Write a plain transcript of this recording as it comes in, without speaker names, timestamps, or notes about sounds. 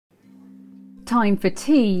time for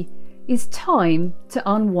tea is time to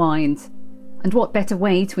unwind. And what better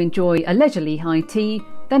way to enjoy a leisurely high tea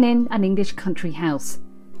than in an English country house,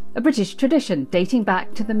 a British tradition dating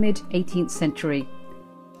back to the mid-18th century.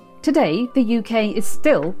 Today, the UK is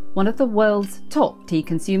still one of the world's top tea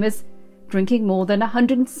consumers, drinking more than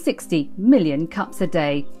 160 million cups a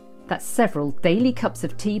day. That's several daily cups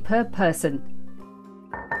of tea per person.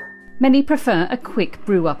 Many prefer a quick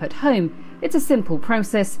brew up at home. It's a simple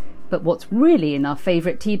process, but what's really in our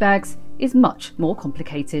favourite tea bags is much more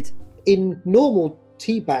complicated. In normal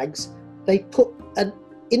tea bags, they put an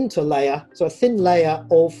interlayer, so a thin layer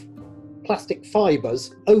of plastic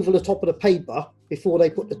fibres over the top of the paper before they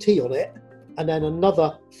put the tea on it, and then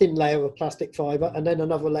another thin layer of plastic fibre, and then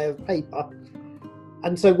another layer of paper.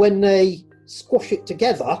 And so when they squash it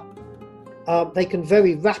together, they can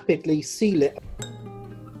very rapidly seal it.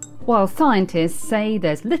 While scientists say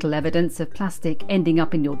there's little evidence of plastic ending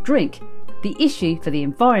up in your drink, the issue for the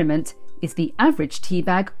environment is the average tea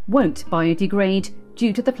bag won't biodegrade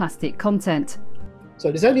due to the plastic content. So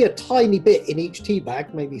there's only a tiny bit in each tea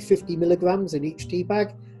bag, maybe 50 milligrams in each tea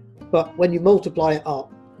bag, but when you multiply it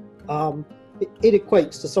up, it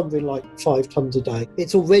equates to something like 5 tonnes a day.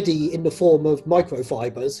 It's already in the form of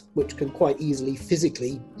microfibres, which can quite easily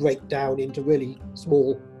physically break down into really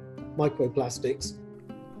small microplastics.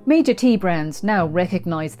 Major tea brands now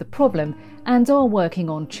recognise the problem and are working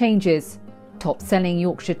on changes. Top-selling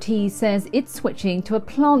Yorkshire Tea says it's switching to a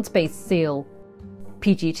plant-based seal.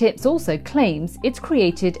 PG Tips also claims it's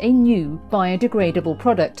created a new biodegradable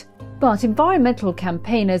product. But environmental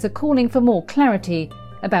campaigners are calling for more clarity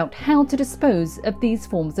about how to dispose of these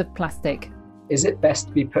forms of plastic. Is it best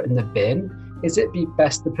to be put in the bin? Is it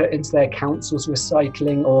best to put into their council's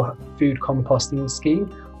recycling or food composting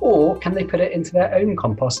scheme? Or can they put it into their own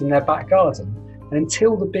compost in their back garden? And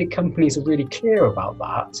until the big companies are really clear about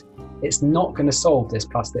that, it's not going to solve this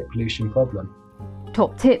plastic pollution problem.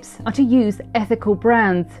 Top tips are to use ethical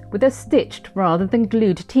brands with a stitched rather than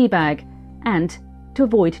glued tea bag, and to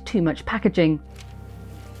avoid too much packaging.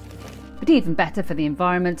 But even better for the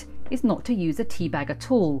environment is not to use a tea bag at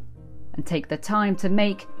all, and take the time to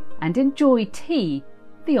make and enjoy tea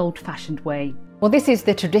the old-fashioned way. Well, this is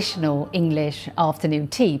the traditional English afternoon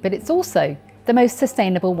tea, but it's also the most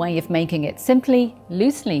sustainable way of making it, simply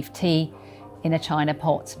loose-leaf tea in a china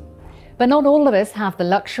pot. But not all of us have the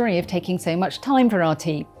luxury of taking so much time for our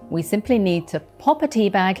tea. We simply need to pop a tea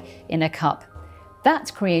bag in a cup. That's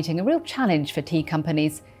creating a real challenge for tea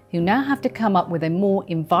companies who now have to come up with a more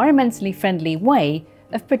environmentally friendly way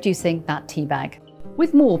of producing that tea bag.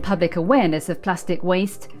 With more public awareness of plastic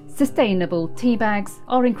waste, sustainable tea bags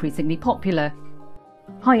are increasingly popular.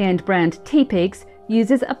 High-end brand Teapigs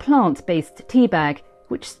uses a plant-based tea bag,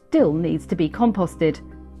 which still needs to be composted.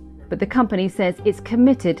 But the company says it's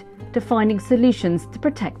committed to finding solutions to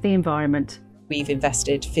protect the environment. We've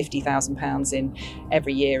invested £50,000 in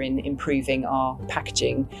every year in improving our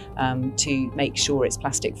packaging to make sure it's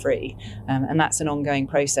plastic free. And that's an ongoing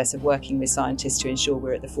process of working with scientists to ensure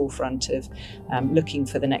we're at the forefront of looking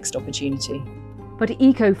for the next opportunity. But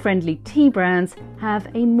eco-friendly tea brands have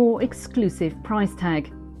a more exclusive price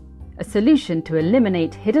tag. A solution to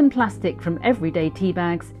eliminate hidden plastic from everyday tea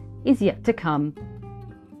bags is yet to come.